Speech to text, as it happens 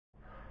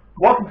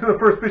Welcome to the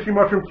first Fishy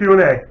Mushroom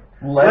Q&A.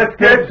 Let's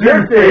get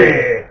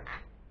juicy!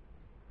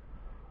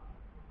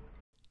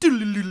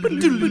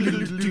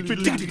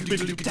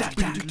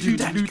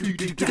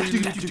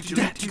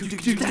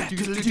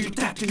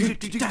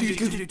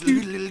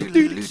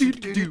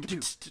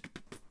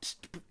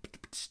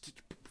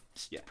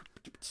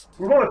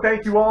 We want to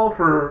thank you all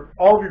for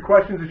all of your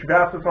questions that you've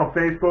asked us on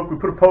Facebook. We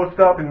put a post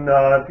up, and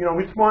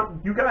we just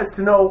want you guys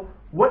to know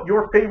what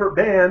your favorite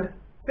band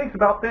thinks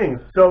about things.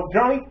 So,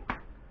 Johnny,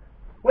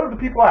 what have the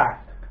people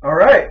asked? All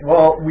right,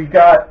 well, we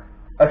got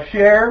a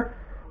share.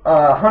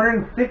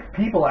 106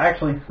 people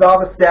actually saw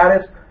the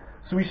status,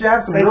 so we should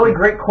have some really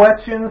great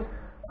questions.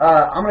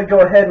 I'm going to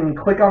go ahead and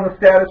click on the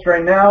status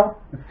right now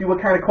and see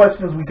what kind of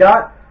questions we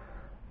got.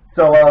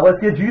 So let's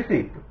get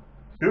juicy.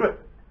 Let's do it.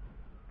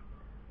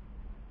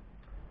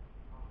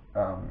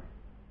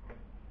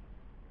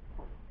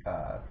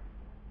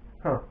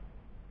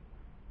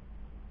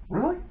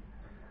 Really?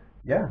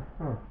 Yeah.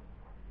 Huh.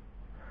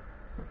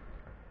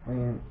 I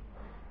mean,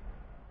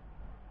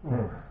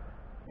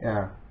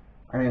 yeah.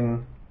 I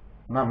mean,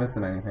 I'm not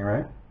missing anything,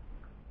 right?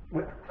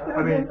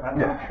 I'm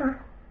Yeah. not sure.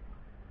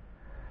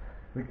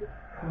 We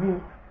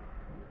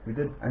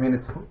did. I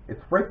mean,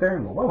 it's right there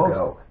in the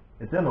logo,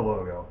 It's in the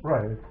logo.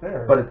 Right, it's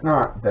there. but it's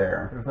not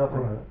there. There's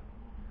nothing. Right.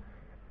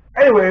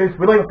 Anyways,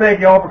 we'd like to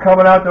thank you all for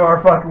coming out to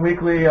our fucking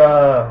weekly,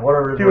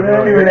 whatever it is. Q&A,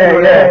 we're doing.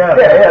 yeah,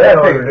 Yeah, that's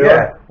what it, we're doing.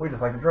 yeah. We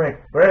just like to drink.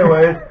 But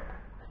anyways,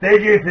 stay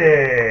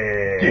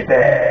juicy!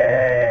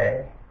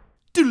 Juicy!